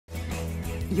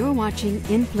You're watching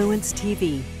Influence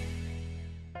TV.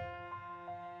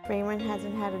 Raymond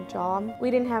hasn't had a job. We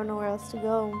didn't have nowhere else to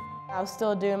go. I was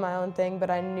still doing my own thing, but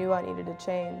I knew I needed to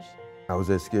change. I was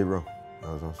at Skid Row.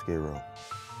 I was on Skid Row.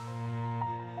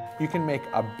 You can make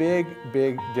a big,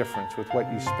 big difference with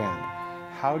what you spend.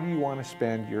 How do you want to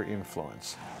spend your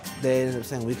influence? They ended up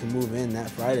saying we can move in that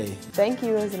Friday. Thank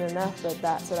you isn't enough, but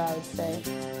that's what I would say.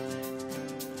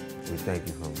 We thank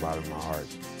you from the bottom of my heart.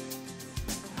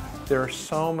 There are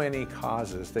so many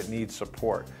causes that need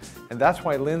support. And that's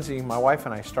why Lindsay, my wife,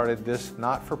 and I started this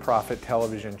not-for-profit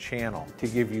television channel to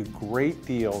give you great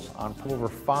deals on over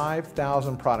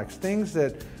 5,000 products, things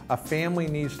that a family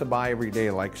needs to buy every day,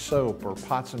 like soap or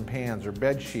pots and pans or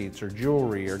bed sheets or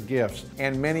jewelry or gifts,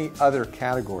 and many other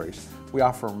categories. We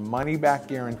offer money-back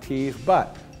guarantees,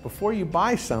 but before you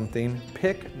buy something,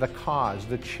 pick the cause,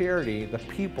 the charity, the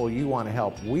people you want to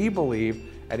help. We believe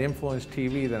at Influence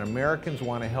TV that Americans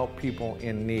want to help people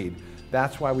in need.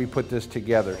 That's why we put this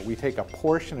together. We take a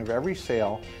portion of every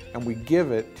sale and we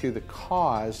give it to the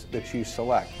cause that you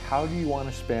select. How do you want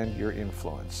to spend your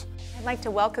influence? I'd like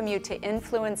to welcome you to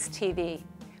Influence TV,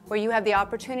 where you have the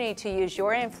opportunity to use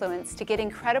your influence to get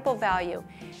incredible value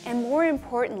and, more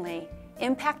importantly,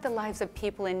 impact the lives of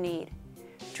people in need.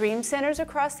 Dream Centers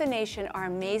across the nation are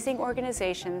amazing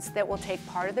organizations that will take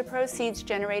part of the proceeds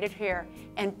generated here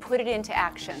and put it into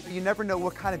action. You never know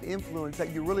what kind of influence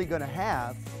that you're really going to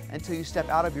have until you step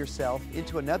out of yourself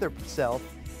into another self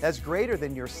that's greater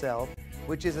than yourself,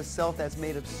 which is a self that's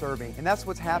made of serving. And that's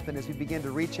what's happened as we begin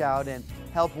to reach out and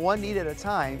help one need at a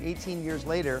time. 18 years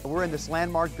later, we're in this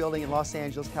landmark building in Los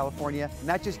Angeles, California,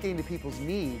 not just getting to people's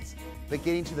needs, but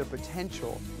getting to their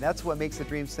potential. And that's what makes the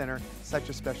Dream Center such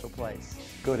a special place.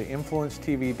 Go to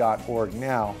influencetv.org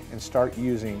now and start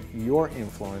using your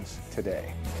influence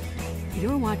today.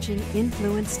 You're watching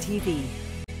Influence TV.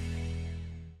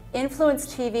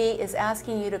 Influence TV is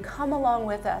asking you to come along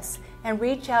with us and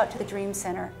reach out to the Dream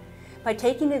Center. By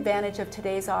taking advantage of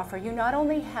today's offer, you not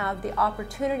only have the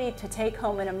opportunity to take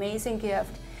home an amazing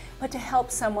gift, but to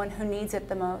help someone who needs it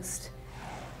the most.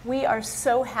 We are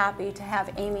so happy to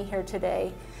have Amy here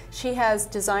today. She has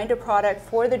designed a product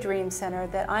for the Dream Center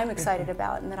that I'm excited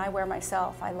about and that I wear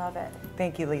myself. I love it.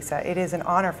 Thank you, Lisa. It is an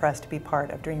honor for us to be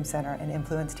part of Dream Center and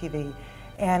Influence TV.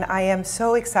 And I am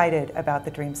so excited about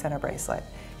the Dream Center bracelet.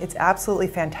 It's absolutely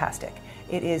fantastic.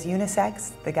 It is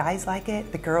unisex. The guys like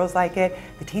it, the girls like it,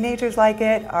 the teenagers like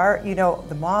it,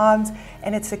 the moms,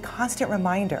 and it's a constant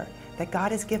reminder that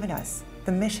God has given us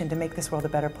the mission to make this world a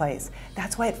better place.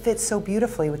 That's why it fits so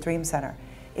beautifully with Dream Center.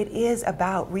 It is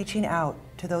about reaching out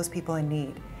to those people in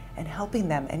need and helping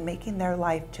them and making their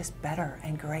life just better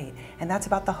and great. And that's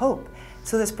about the hope.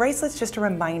 So this bracelet's just a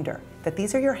reminder that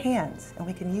these are your hands and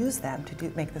we can use them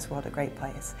to make this world a great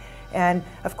place. And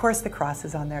of course the cross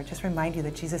is on there. Just remind you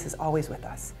that Jesus is always with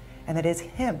us and that it is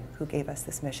Him who gave us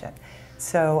this mission.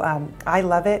 So I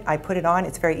love it. I put it on.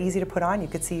 It's very easy to put on. You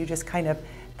could see you just kind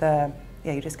of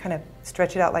you just kind of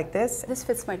stretch it out like this. This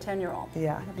fits my 10-year-old.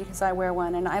 Yeah. Because I wear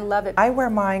one and I love it. I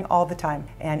wear mine all the time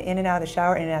and in and out of the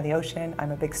shower, in and out of the ocean. I'm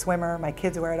a big swimmer. My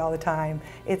kids wear it all the time.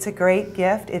 It's a great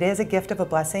gift. It is a gift of a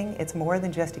blessing. It's more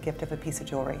than just a gift of a piece of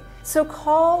jewelry. So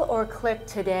call or click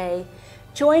today.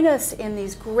 Join us in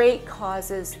these great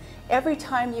causes. Every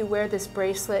time you wear this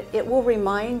bracelet, it will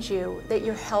remind you that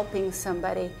you're helping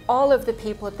somebody. All of the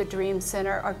people at the Dream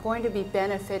Center are going to be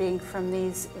benefiting from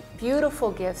these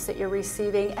beautiful gifts that you're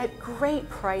receiving at great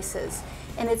prices,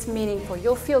 and it's meaningful.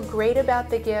 You'll feel great about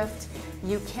the gift.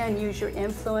 You can use your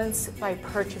influence by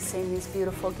purchasing these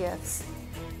beautiful gifts.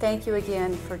 Thank you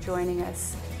again for joining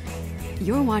us.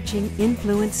 You're watching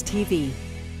Influence TV.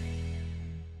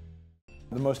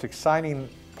 The most exciting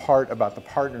part about the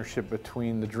partnership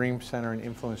between the Dream Center and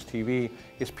Influence TV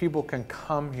is people can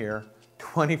come here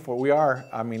 24.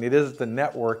 It is the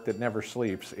network that never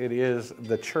sleeps. It is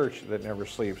the church that never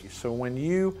sleeps. So when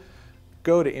you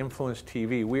go to Influence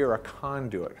TV, we are a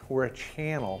conduit. We're a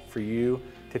channel for you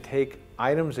to take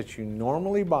items that you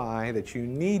normally buy, that you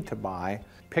need to buy,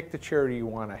 pick the charity you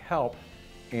want to help,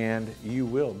 and you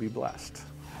will be blessed.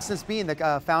 Since being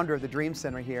the founder of the Dream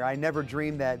Center here, I never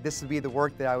dreamed that this would be the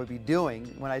work that I would be doing.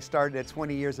 When I started at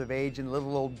 20 years of age in a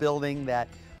little old building that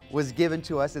was given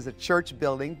to us as a church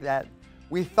building that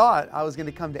we thought I was going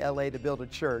to come to LA to build a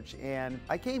church. And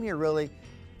I came here really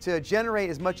to generate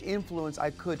as much influence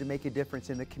I could to make a difference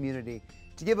in the community,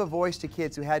 to give a voice to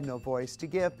kids who had no voice, to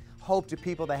give hope to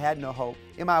people that had no hope.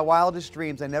 In my wildest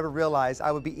dreams, I never realized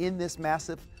I would be in this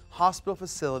massive hospital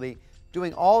facility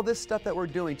doing all this stuff that we're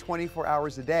doing 24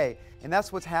 hours a day. And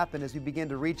that's what's happened as we begin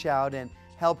to reach out and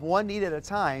help one need at a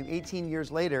time. 18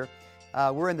 years later,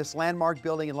 We're in this landmark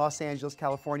building in Los Angeles,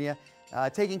 California,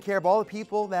 taking care of all the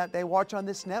people that they watch on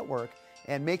this network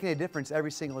and making a difference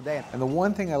every single day. And the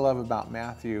one thing I love about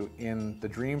Matthew in the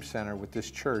Dream Center with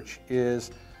this church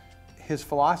is his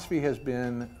philosophy has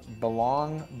been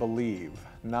belong, believe,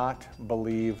 not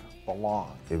believe,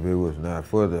 belong. If it was not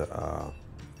for the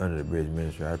Under the Bridge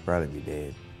ministry, I'd probably be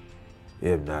dead.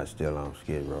 If not, still on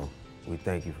Skid Row. We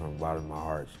thank you from the bottom of our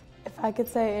hearts. If I could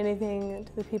say anything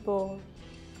to the people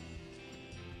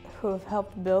who have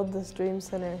helped build this Dream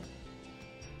Center,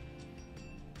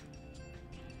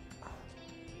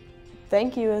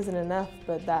 thank you isn't enough,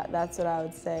 but that's what I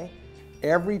would say.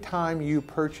 Every time you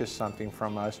purchase something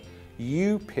from us,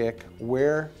 you pick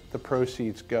where the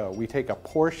proceeds go. We take a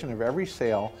portion of every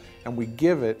sale and we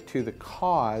give it to the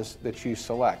cause that you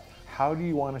select. How do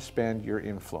you want to spend your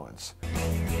influence?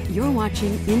 You're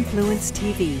watching Influence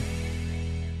TV.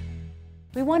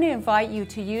 We want to invite you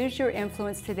to use your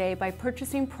influence today by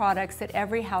purchasing products that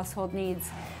every household needs,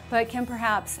 but can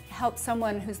perhaps help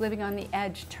someone who's living on the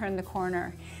edge turn the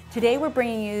corner. Today we're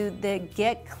bringing you the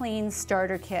Get Clean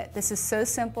Starter Kit. This is so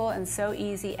simple and so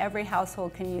easy, every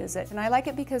household can use it. And I like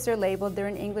it because they're labeled, they're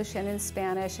in English and in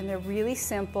Spanish, and they're really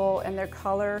simple and they're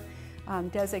color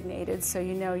designated, so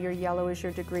you know your yellow is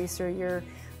your degreaser, your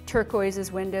turquoise is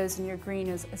windows, and your green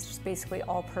is just basically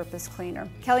all-purpose cleaner.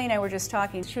 Kelly and I were just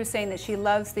talking. She was saying that she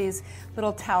loves these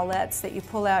little towelettes that you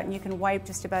pull out and you can wipe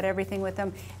just about everything with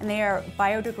them, and they are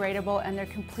biodegradable and they're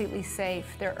completely safe.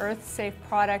 They're earth-safe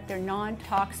product, they're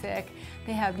non-toxic,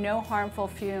 they have no harmful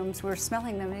fumes. We're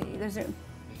smelling them. There's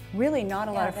really not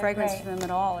a lot of fragrance to them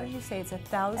at all. What did you say, it's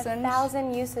 1,000?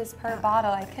 1,000 uses per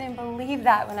bottle. I couldn't believe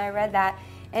that when I read that.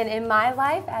 And in my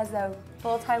life, as a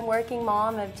full-time working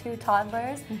mom of 2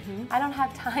 toddlers, I don't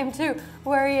have time to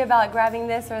worry about grabbing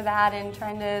this or that and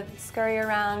trying to scurry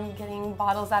around getting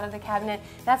bottles out of the cabinet.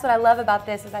 That's what I love about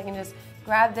this, is I can just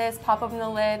grab this, pop open the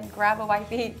lid, grab a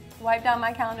wipey, wipe down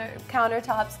my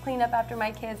countertops, clean up after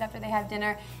my kids after they have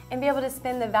dinner, and be able to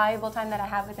spend the valuable time that I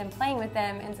have with them playing with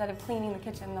them instead of cleaning the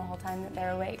kitchen the whole time that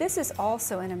they're awake. This is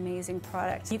also an amazing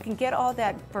product. You can get all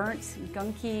that burnt,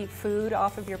 gunky food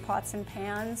off of your pots and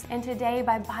pans. And today,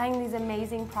 by buying these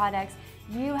amazing products,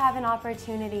 you have an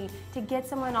opportunity to get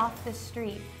someone off the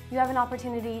street. You have an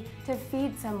opportunity to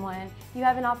feed someone. You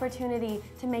have an opportunity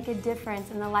to make a difference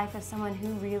in the life of someone who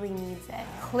really needs it.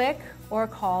 Click or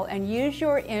call and use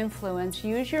your influence,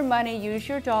 use your money, use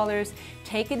your dollars,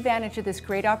 take advantage of this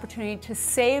great opportunity to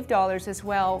save dollars as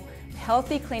well.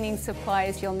 Healthy cleaning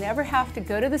supplies. You'll never have to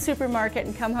go to the supermarket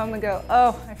and come home and go,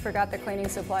 oh, I forgot the cleaning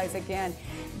supplies again.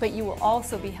 But you will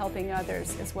also be helping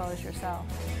others as well as yourself.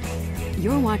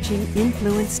 You're watching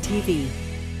Influence TV.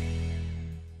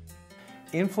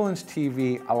 Influence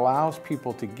TV allows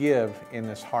people to give in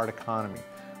this hard economy.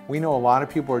 We know a lot of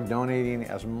people are donating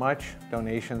as much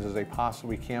donations as they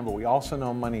possibly can, but we also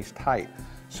know money's tight.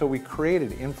 So we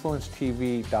created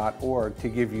influencetv.org to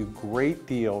give you great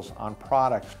deals on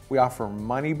products. We offer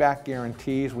money-back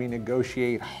guarantees. We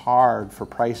negotiate hard for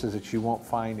prices that you won't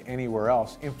find anywhere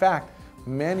else. In fact,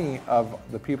 many of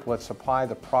the people that supply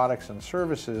the products and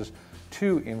services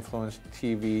to Influence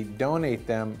TV donate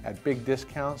them at big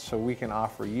discounts so we can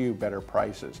offer you better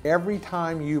prices. Every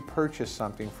time you purchase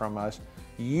something from us,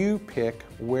 you pick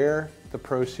where the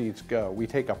proceeds go. We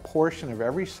take a portion of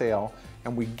every sale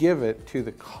and we give it to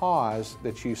the cause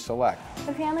that you select.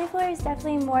 The Family Floor is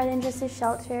definitely more than just a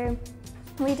shelter.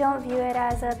 We don't view it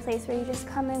as a place where you just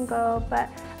come and go, but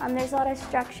there's a lot of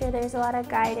structure, there's a lot of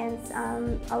guidance,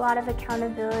 a lot of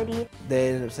accountability. They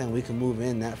ended up saying we can move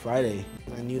in that Friday.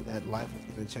 I knew that life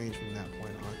was going to change from that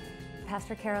point on.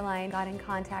 Pastor Caroline got in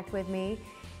contact with me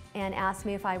and asked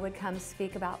me if I would come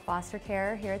speak about foster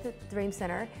care here at the Dream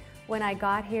Center. When I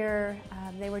got here,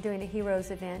 they were doing a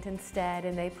Heroes event instead,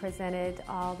 and they presented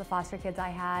all the foster kids I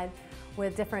had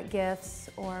with different gifts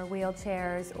or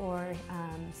wheelchairs or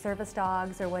service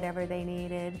dogs or whatever they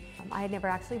needed. I had never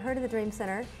actually heard of the Dream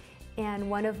Center, and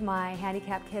one of my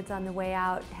handicapped kids on the way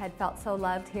out had felt so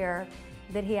loved here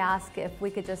that he asked if we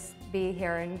could just be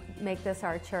here and make this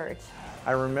our church.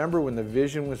 I remember when the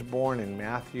vision was born in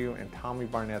Matthew and Tommy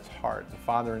Barnett's heart, the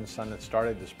father and son that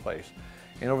started this place.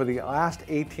 And over the last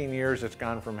 18 years, it's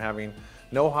gone from having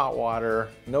no hot water,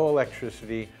 no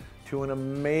electricity, to an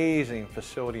amazing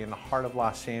facility in the heart of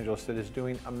Los Angeles that is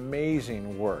doing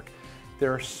amazing work.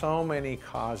 There are so many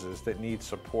causes that need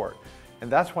support.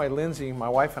 And that's why Lindsay, my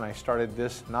wife, and I started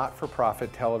this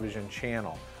not-for-profit television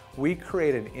channel. We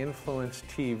created Influence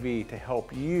TV to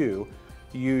help you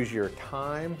use your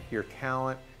time, your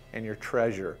talent, and your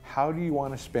treasure. How do you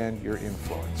want to spend your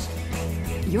influence?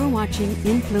 You're watching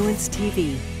Influence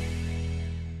TV.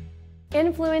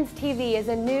 Influence TV is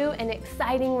a new and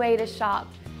exciting way to shop.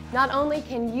 Not only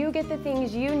can you get the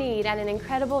things you need at an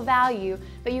incredible value,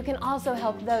 but you can also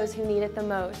help those who need it the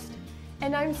most.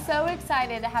 And I'm so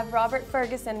excited to have Robert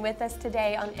Ferguson with us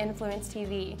today on Influence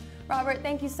TV. Robert,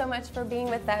 thank you so much for being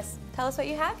with us. Tell us what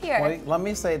you have here. Well, let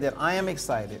me say that I am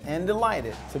excited and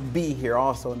delighted to be here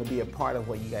also and to be a part of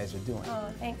what you guys are doing.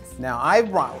 Oh, thanks. Now, I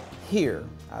brought here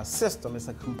a system. It's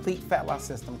a complete fat loss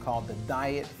system called the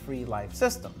Diet Free Life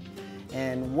System.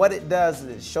 And what it does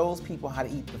is it shows people how to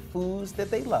eat the foods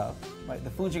that they love, right? The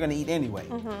foods you're going to eat anyway.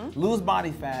 Lose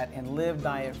body fat and live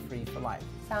diet free for life.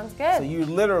 Sounds good. So you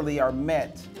literally are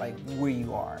met like where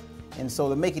you are. And so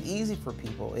to make it easy for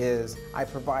people is I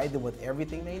provide them with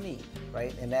everything they need,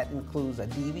 right? And that includes a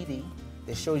DVD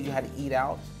that shows you how to eat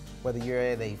out, whether you're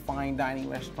at a fine dining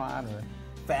restaurant or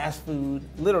fast food.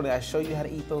 Literally, I show you how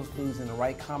to eat those foods in the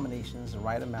right combinations, the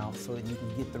right amount, so that you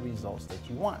can get the results that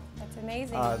you want. That's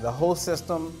amazing. The whole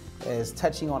system is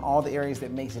touching on all the areas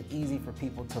that makes it easy for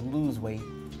people to lose weight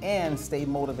and stay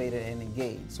motivated and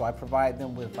engaged. So I provide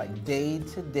them with like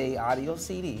day-to-day audio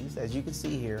CDs, as you can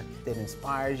see here, that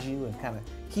inspires you and kind of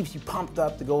keeps you pumped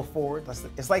up to go forward.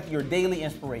 It's like your daily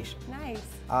inspiration. Nice.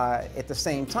 At the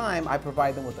same time, I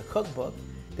provide them with a cookbook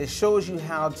that shows you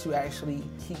how to actually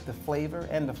keep the flavor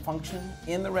and the function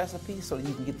in the recipe so that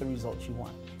you can get the results you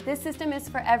want. This system is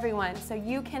for everyone, so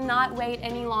you cannot wait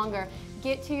any longer.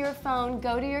 Get to your phone,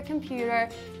 go to your computer,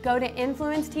 go to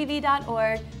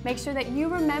influencetv.org. Make sure that you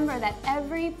remember that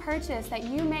every purchase that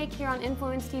you make here on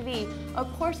Influence TV, a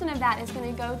portion of that is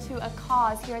going to go to a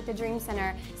cause here at the Dream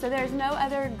Center. So there's no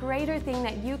other greater thing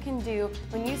that you can do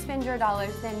when you spend your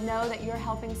dollars than know that you're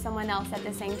helping someone else at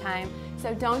the same time.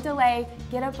 So don't delay,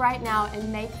 get up right now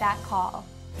and make that call.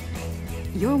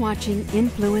 You're watching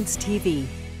Influence TV.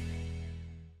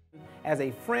 As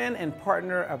a friend and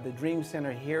partner of the Dream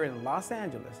Center here in Los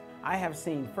Angeles, I have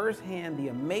seen firsthand the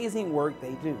amazing work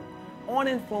they do. On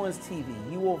Influence TV,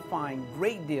 you will find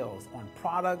great deals on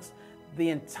products the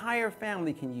entire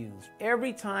family can use.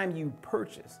 Every time you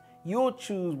purchase, you'll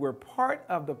choose where part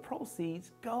of the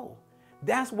proceeds go.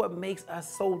 That's what makes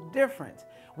us so different.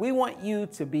 We want you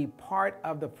to be part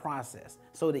of the process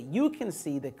so that you can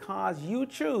see the cause you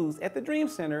choose at the Dream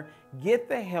Center get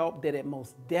the help that it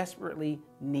most desperately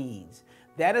needs.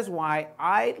 That is why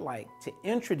I'd like to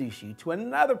introduce you to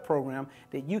another program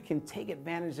that you can take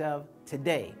advantage of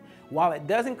today. While it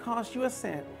doesn't cost you a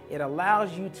cent, it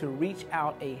allows you to reach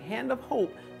out a hand of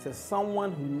hope to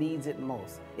someone who needs it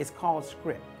most. It's called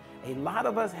Script. A lot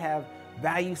of us have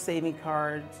value-saving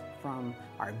cards from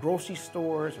our grocery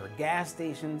stores or gas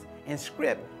stations, and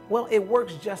Script, well, it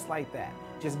works just like that.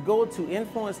 Just go to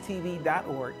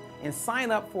influencetv.org and sign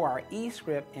up for our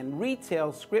eScript and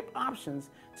retail Script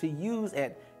options to use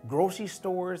at grocery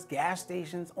stores, gas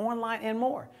stations, online, and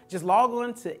more. Just log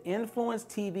on to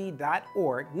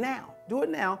influencetv.org now. Do it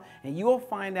now, and you will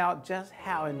find out just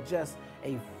how in just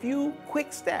a few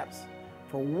quick steps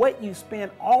for what you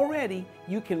spend already,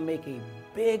 you can make a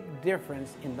big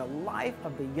difference in the life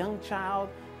of the young child,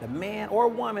 the man or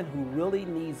woman who really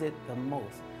needs it the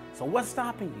most. So what's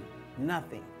stopping you?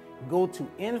 Nothing. Go to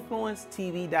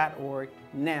influencetv.org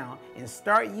now and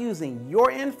start using your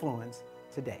influence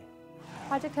today.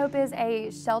 Project Hope is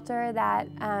a shelter that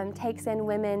takes in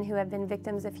women who have been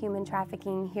victims of human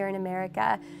trafficking here in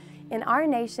America. In our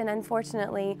nation,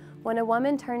 unfortunately, when a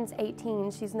woman turns 18,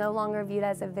 she's no longer viewed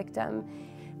as a victim.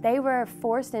 They were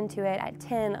forced into it at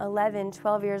 10, 11,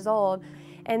 12 years old,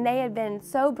 and they had been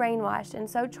so brainwashed and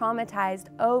so traumatized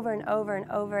over and over and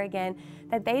over again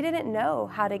that they didn't know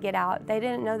how to get out. They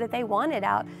didn't know that they wanted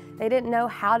out. They didn't know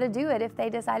how to do it if they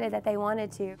decided that they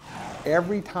wanted to.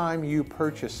 Every time you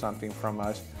purchase something from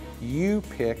us, you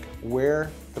pick where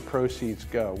the proceeds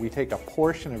go. We take a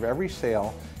portion of every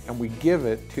sale and we give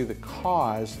it to the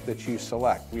cause that you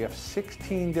select. We have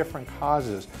 16 different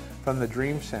causes from the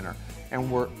Dream Center,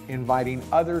 and we're inviting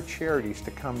other charities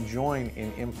to come join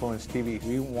in Influence TV.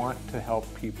 We want to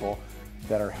help people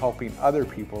that are helping other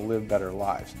people live better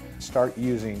lives. Start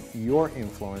using your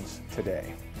influence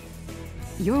today.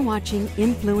 You're watching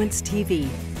Influence TV.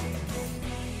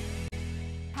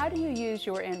 How do you use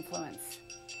your influence?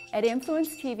 At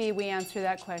Influence TV, we answer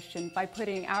that question by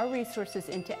putting our resources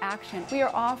into action. We are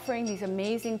offering these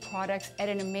amazing products at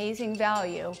an amazing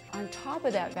value. On top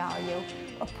of that value,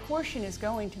 a portion is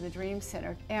going to the Dream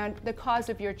Center and the cause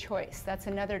of your choice. That's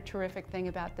another terrific thing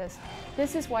about this.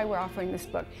 This is why we're offering this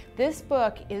book. This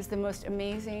book is the most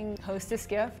amazing hostess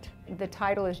gift The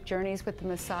title is Journeys with the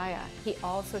Messiah. He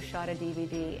also shot a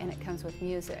DVD, and it comes with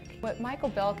music. What Michael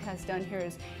Belk has done here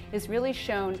is really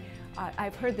shown,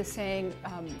 I've heard the saying,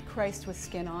 Christ with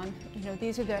skin on. You know,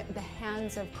 these are the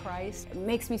hands of Christ. It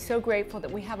makes me so grateful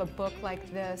that we have a book like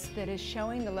this that is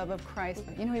showing the love of Christ.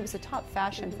 You know, he was a top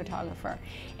fashion photographer,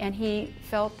 and he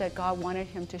felt that God wanted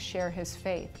him to share his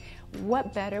faith.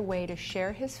 What better way to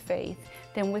share his faith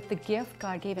than with the gift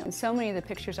God gave him? And so many of the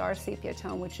pictures are sepia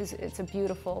tone, which is, it's a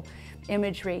beautiful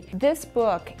imagery. This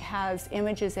book has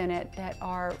images in it that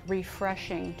are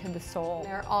refreshing to the soul.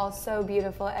 They're all so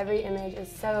beautiful. Every image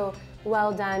is so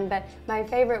well done, but my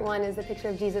favorite one is the picture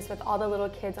of Jesus with all the little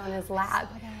kids on his lap.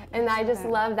 And I just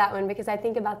love that one because I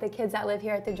think about the kids that live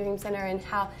here at the Dream Center and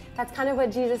how that's kind of what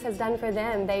Jesus has done for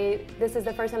them. This is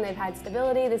the first time they've had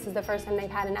stability. This is the first time they've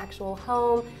had an actual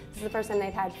home. This is the first time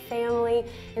they've had family.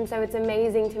 And so it's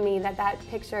amazing to me that that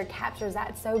picture captures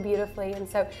that so beautifully. And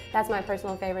so that's my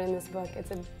personal favorite in this book.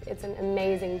 It's an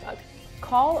amazing book.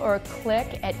 Call or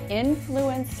click at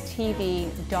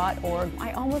influencetv.org.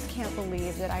 I almost can't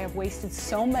believe that I have wasted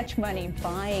so much money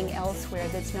buying elsewhere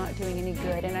that's not doing any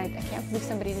good, and I can't believe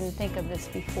somebody didn't think of this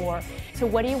before. So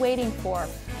what are you waiting for?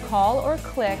 Call or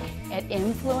click at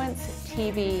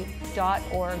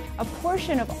influencetv.org. A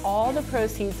portion of all the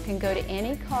proceeds can go to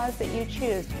any cause that you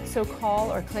choose. So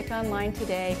call or click online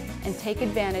today and take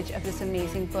advantage of this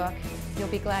amazing book. You'll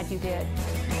be glad you did.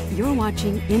 You're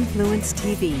watching Influence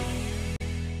TV.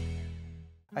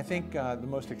 I think the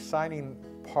most exciting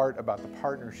part about the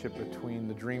partnership between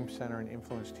the Dream Center and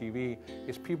Influence TV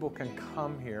is people can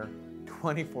come here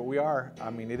 24.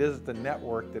 It is the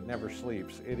network that never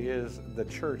sleeps. It is the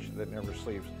church that never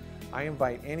sleeps. I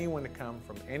invite anyone to come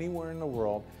from anywhere in the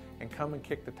world and come and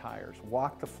kick the tires,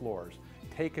 walk the floors,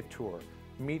 take a tour,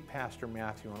 meet Pastor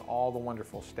Matthew and all the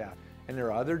wonderful staff. And there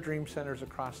are other Dream Centers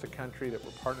across the country that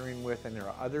we're partnering with, and there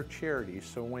are other charities.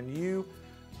 So when you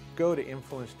go to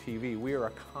Influence TV, we are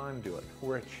a conduit.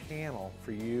 We're a channel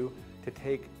for you to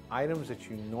take items that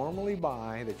you normally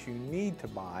buy, that you need to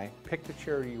buy, pick the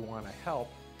charity you want to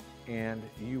help, and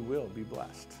you will be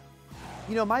blessed.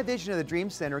 You know, my vision of the Dream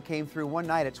Center came through one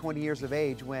night at 20 years of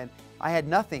age when I had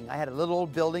nothing. I had a little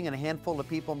old building and a handful of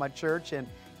people in my church, and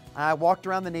I walked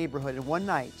around the neighborhood, and one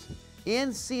night,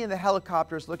 in seeing the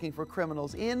helicopters looking for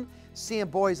criminals, in seeing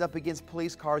boys up against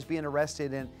police cars being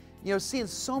arrested, and seeing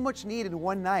so much need in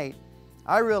one night,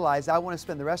 I realized I want to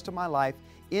spend the rest of my life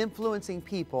influencing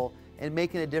people and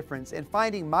making a difference and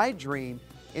finding my dream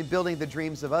in building the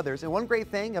dreams of others. And one great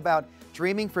thing about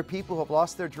dreaming for people who have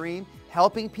lost their dream,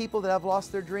 helping people that have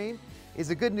lost their dream, is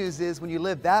the good news is when you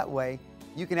live that way,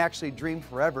 you can actually dream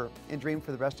forever and dream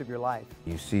for the rest of your life.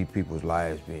 You see people's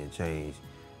lives being changed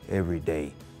every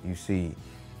day. You see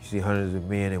hundreds of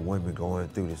men and women going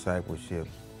through discipleship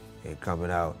and coming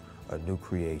out a new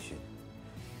creation.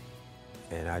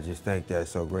 And I just think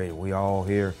that's so great. We all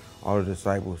here, all the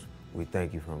disciples, we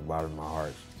thank you from the bottom of our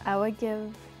hearts. I would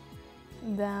give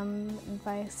them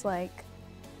advice like,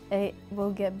 it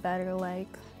will get better. Like,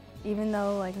 even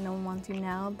though no one wants you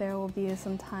now, there will be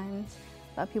some times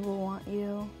that people want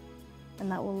you and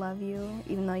that will love you,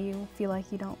 even though you feel like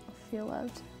you don't feel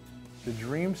loved. The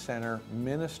Dream Center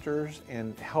ministers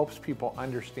and helps people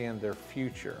understand their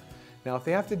future. Now, if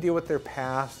they have to deal with their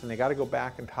past and they got to go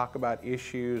back and talk about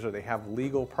issues or they have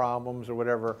legal problems or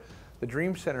whatever, the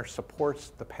Dream Center supports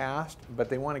the past, but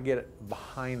they want to get it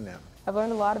behind them. I've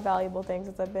learned a lot of valuable things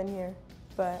since I've been here,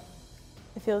 but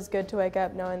it feels good to wake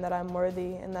up knowing that I'm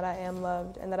worthy and that I am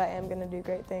loved and that I am going to do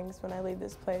great things when I leave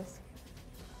this place,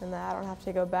 and that I don't have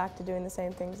to go back to doing the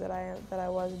same things that I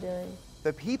was doing.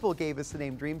 The people gave us the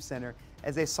name Dream Center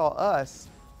as they saw us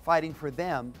fighting for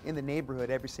them in the neighborhood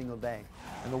every single day.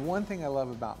 And the one thing I love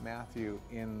about Matthew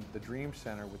in the Dream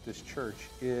Center with this church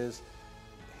is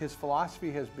his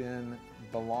philosophy has been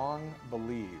belong,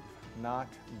 believe, not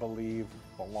believe,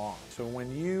 belong. So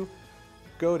when you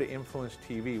go to Influence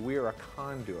TV, we are a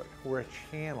conduit. We're a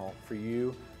channel for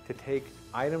you to take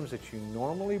items that you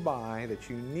normally buy, that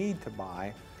you need to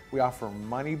buy. We offer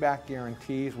money-back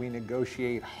guarantees. We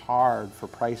negotiate hard for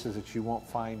prices that you won't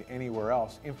find anywhere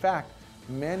else. In fact,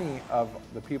 many of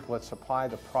the people that supply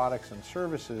the products and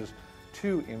services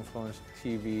to Influence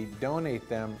TV donate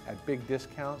them at big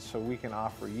discounts so we can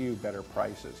offer you better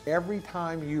prices. Every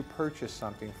time you purchase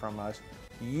something from us,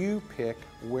 you pick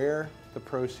where the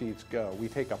proceeds go. We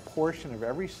take a portion of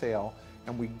every sale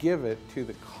and we give it to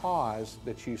the cause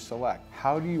that you select.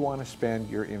 How do you want to spend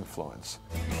your influence?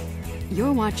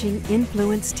 You're watching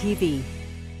Influence TV.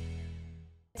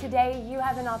 Today, you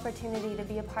have an opportunity to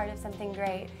be a part of something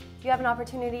great. You have an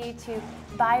opportunity to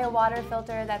buy a water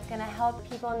filter that's going to help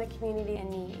people in the community in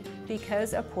need.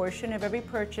 Because a portion of every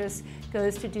purchase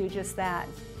goes to do just that.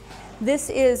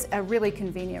 This is a really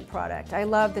convenient product. I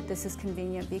love that this is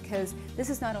convenient because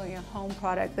this is not only a home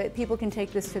product, but people can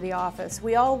take this to the office.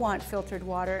 We all want filtered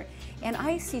water, and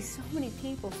I see so many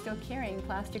people still carrying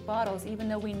plastic bottles, even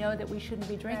though we know that we shouldn't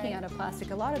be drinking out of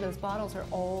plastic. A lot of those bottles are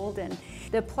old, and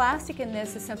the plastic in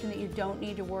this is something that you don't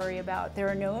need to worry about. There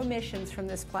are no emissions from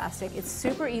this plastic. It's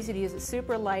super easy to use, it's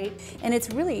super light, and it's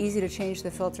really easy to change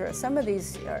the filter. Some of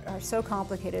these are so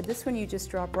complicated. This one you just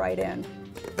drop right in.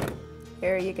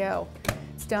 There you go,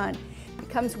 it's done. It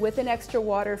comes with an extra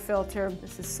water filter.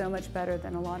 This is so much better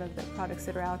than a lot of the products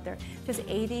that are out there. Just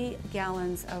 80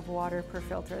 gallons of water per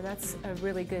filter. That's a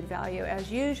really good value.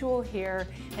 As usual here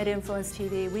at Influence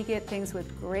TV, we get things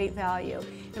with great value.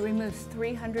 It removes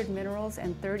 300 minerals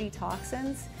and 30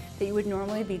 toxins that you would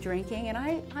normally be drinking, and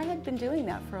I had been doing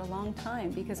that for a long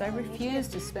time because I refuse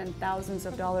to spend thousands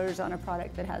of dollars on a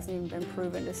product that hasn't even been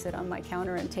proven to sit on my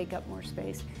counter and take up more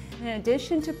space. In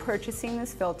addition to purchasing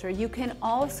this filter, you can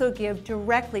also give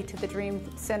directly to the Dream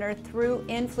Center through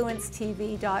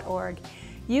influencetv.org.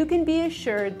 You can be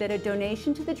assured that a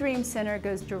donation to the Dream Center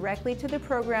goes directly to the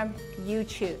program you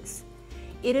choose.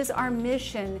 It is our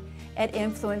mission at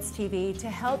Influence TV to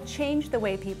help change the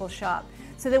way people shop,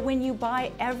 so that when you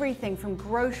buy everything from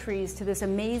groceries to this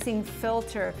amazing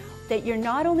filter, that you're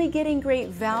not only getting great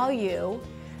value,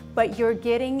 but you're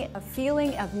getting a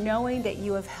feeling of knowing that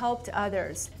you have helped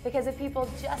others. Because of people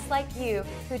just like you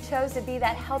who chose to be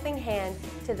that helping hand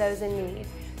to those in need.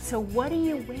 So what are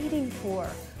you waiting for?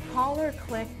 Call or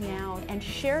click now and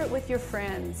share it with your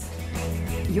friends.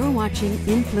 You're watching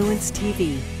Influence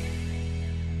TV.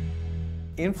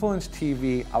 Influence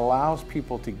TV allows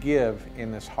people to give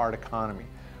in this hard economy.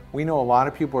 We know a lot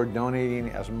of people are donating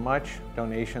as much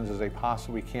donations as they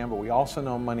possibly can, but we also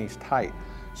know money's tight.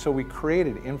 So we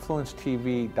created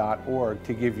influencetv.org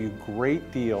to give you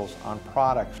great deals on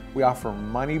products. We offer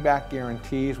money-back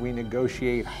guarantees. We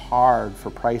negotiate hard for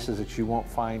prices that you won't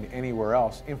find anywhere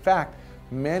else. In fact,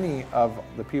 many of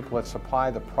the people that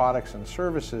supply the products and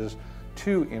services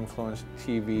to Influence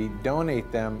TV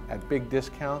donate them at big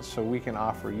discounts so we can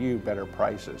offer you better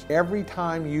prices. Every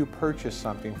time you purchase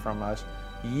something from us,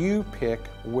 you pick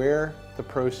where the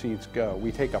proceeds go.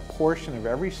 We take a portion of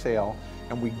every sale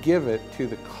and we give it to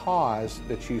the cause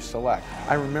that you select.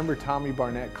 I remember Tommy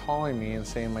Barnett calling me and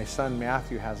saying, my son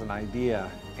Matthew has an idea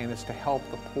and it's to help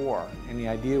the poor. And the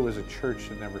idea was a church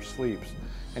that never sleeps.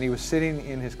 And he was sitting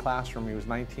in his classroom, he was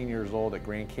 19 years old at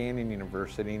Grand Canyon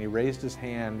University, and he raised his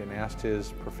hand and asked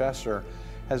his professor,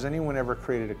 has anyone ever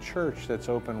created a church that's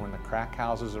open when the crack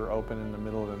houses are open in the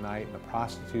middle of the night and the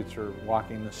prostitutes are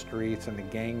walking the streets and the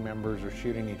gang members are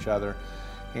shooting each other?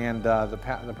 And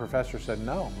the professor said,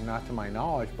 no, not to my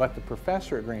knowledge. But the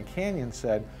professor at Grand Canyon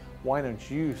said, why don't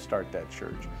you start that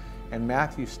church? And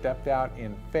Matthew stepped out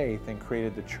in faith and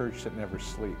created the church that never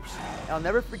sleeps. I'll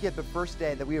never forget the first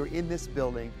day that we were in this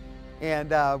building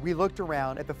and we looked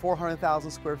around at the 400,000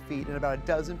 square feet and about a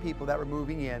dozen people that were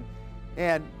moving in.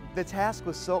 And the task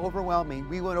was so overwhelming.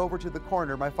 We went over to the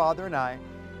corner, my father and I,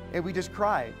 and we just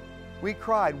cried. We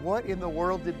cried, what in the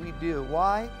world did we do?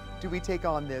 Why do we take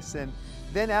on this? And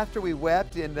then after we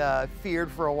wept and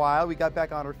feared for a while, we got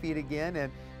back on our feet again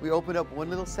and we opened up one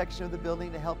little section of the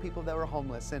building to help people that were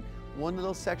homeless and one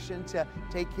little section to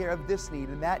take care of this need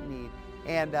and that need.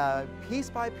 And piece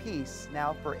by piece,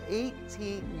 now for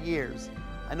 18 years,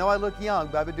 I know I look young,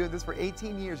 but I've been doing this for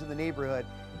 18 years in the neighborhood.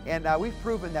 And we've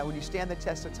proven that when you stand the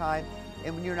test of time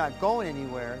and when you're not going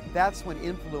anywhere, that's when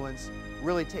influence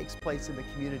really takes place in the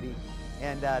community.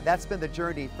 And that's been the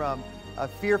journey from a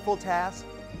fearful task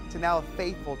to now a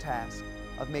faithful task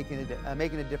of making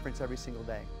a difference every single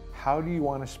day. How do you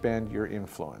want to spend your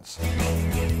influence?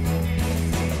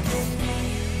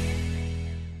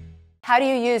 How do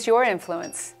you use your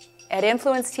influence? At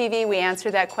Influence TV, we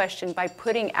answer that question by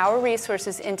putting our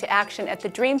resources into action at the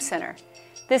Dream Center.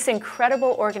 This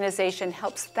incredible organization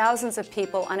helps thousands of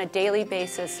people on a daily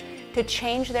basis to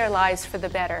change their lives for the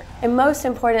better. And most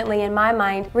importantly, in my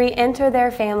mind, re-enter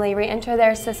their family, re-enter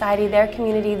their society, their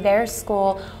community, their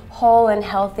school, whole and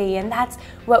healthy. And that's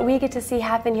what we get to see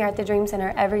happen here at the Dream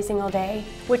Center every single day.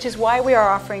 Which is why we are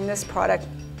offering this product.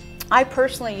 I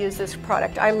personally use this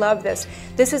product. I love this.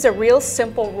 This is a real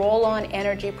simple roll-on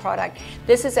energy product.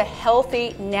 This is a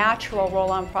healthy, natural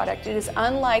roll-on product. It is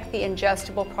unlike the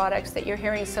ingestible products that you're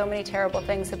hearing so many terrible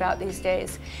things about these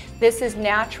days. This is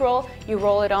natural. You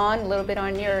roll it on, a little bit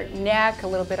on your neck, a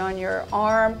little bit on your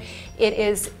arm. It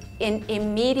is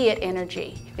immediate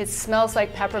energy. It smells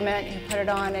like peppermint. You put it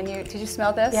on and did you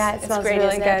smell this? Yeah, it smells great,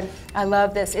 really isn't good. It? I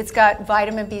love this. It's got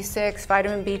vitamin B6,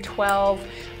 vitamin B12,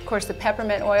 of course the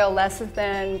peppermint oil,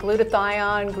 lecithin,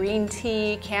 glutathione, green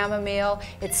tea, chamomile.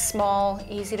 It's small,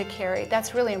 easy to carry.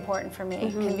 That's really important for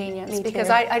me, convenience, Me because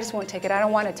too. I just won't take it. I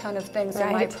don't want a ton of things in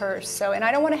my Right. purse. So, and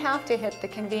I don't want to have to hit the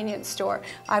convenience store.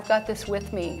 I've got this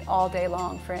with me all day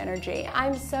long for energy.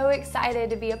 I'm so excited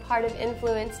to be a part of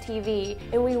Influence TV,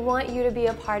 and we want you to be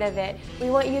a part of it. We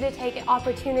want you to take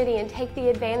opportunity and take the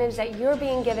advantage that you're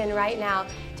being given right now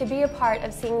to be a part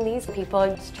of seeing these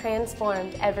people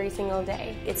transformed every single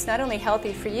day. It's not only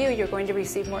healthy for you, you're going to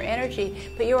receive more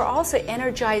energy, but you're also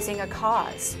energizing a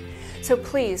cause. So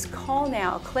please call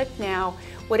now, click now,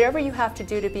 whatever you have to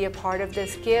do to be a part of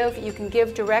this. Give. You can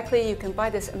give directly, you can buy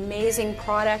this amazing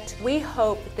product. We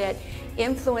hope that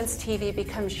Influence TV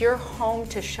becomes your home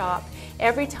to shop.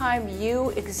 Every time you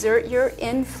exert your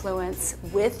influence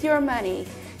with your money,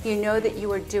 you know that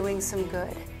you are doing some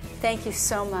good. Thank you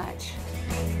so much.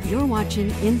 You're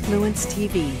watching Influence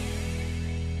TV.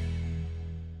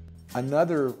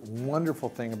 Another wonderful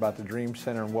thing about the Dream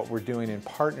Center and what we're doing in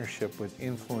partnership with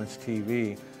Influence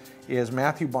TV is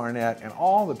Matthew Barnett and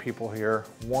all the people here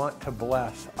want to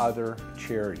bless other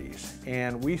charities.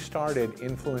 And we started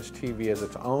Influence TV as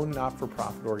its own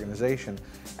not-for-profit organization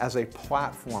as a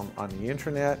platform on the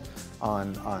internet,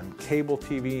 on cable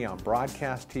TV, on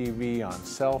broadcast TV, on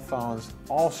cell phones,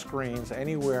 all screens,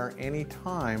 anywhere,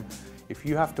 anytime. If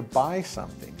you have to buy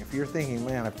something, if you're thinking,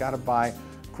 man, I've got to buy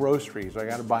groceries, or I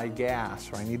got to buy gas,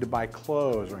 or I need to buy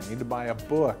clothes, or I need to buy a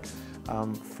book,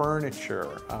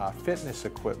 furniture, fitness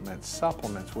equipment,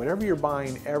 supplements, whatever you're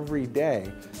buying every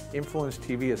day, Influence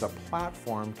TV is a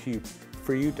platform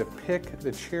for you to pick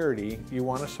the charity you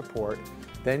want to support.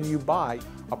 Then you buy.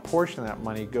 A portion of that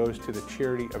money goes to the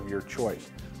charity of your choice.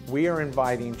 We are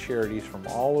inviting charities from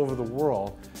all over the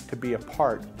world to be a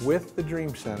part with the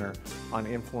Dream Center on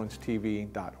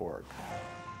influencetv.org.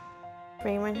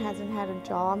 Raymond hasn't had a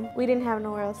job. We didn't have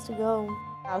nowhere else to go.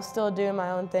 I was still doing my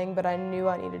own thing, but I knew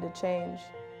I needed to change.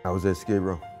 I was at Skid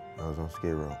Row. I was on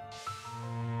Skid Row.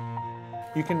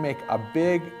 You can make a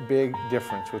big, big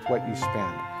difference with what you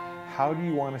spend. How do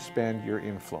you want to spend your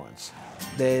influence?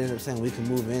 They ended up saying we can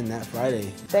move in that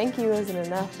Friday. Thank you isn't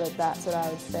enough, but that's what I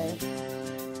would say.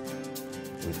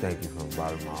 We thank you from the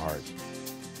bottom of my heart.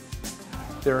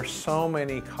 There are so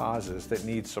many causes that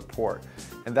need support.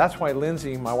 And that's why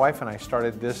Lindsay, my wife, and I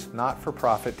started this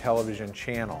not-for-profit television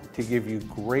channel to give you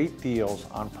great deals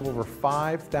on over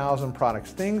 5,000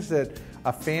 products, things that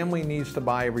a family needs to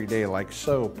buy every day, like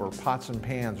soap or pots and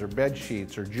pans or bed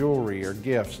sheets or jewelry or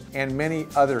gifts, and many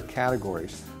other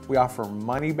categories. We offer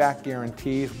money-back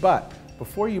guarantees, but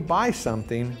before you buy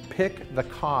something, pick the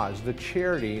cause, the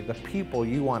charity, the people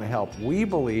you want to help. We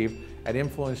believe at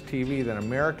Influence TV that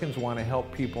Americans want to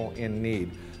help people in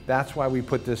need. That's why we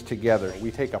put this together. We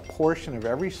take a portion of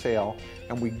every sale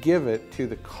and we give it to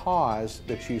the cause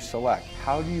that you select.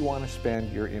 How do you want to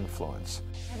spend your influence?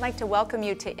 I'd like to welcome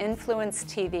you to Influence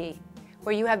TV,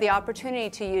 where you have the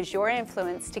opportunity to use your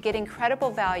influence to get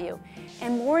incredible value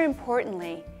and, more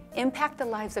importantly, impact the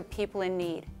lives of people in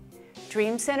need.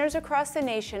 Dream Centers across the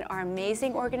nation are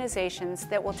amazing organizations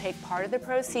that will take part of the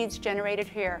proceeds generated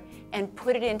here and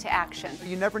put it into action.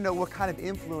 You never know what kind of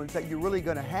influence that you're really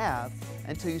going to have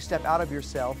until you step out of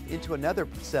yourself into another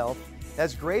self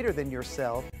that's greater than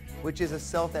yourself, which is a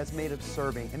self that's made of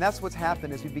serving. And that's what's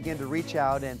happened as we begin to reach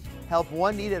out and help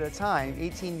one need at a time.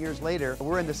 18 years later,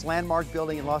 we're in this landmark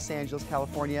building in Los Angeles,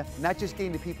 California, not just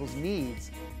getting to people's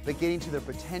needs, but getting to their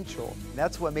potential.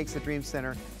 That's what makes the Dream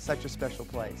Center such a special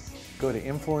place. Go to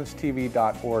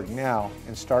influencetv.org now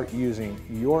and start using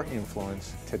your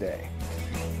influence today.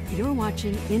 You're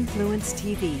watching Influence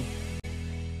TV.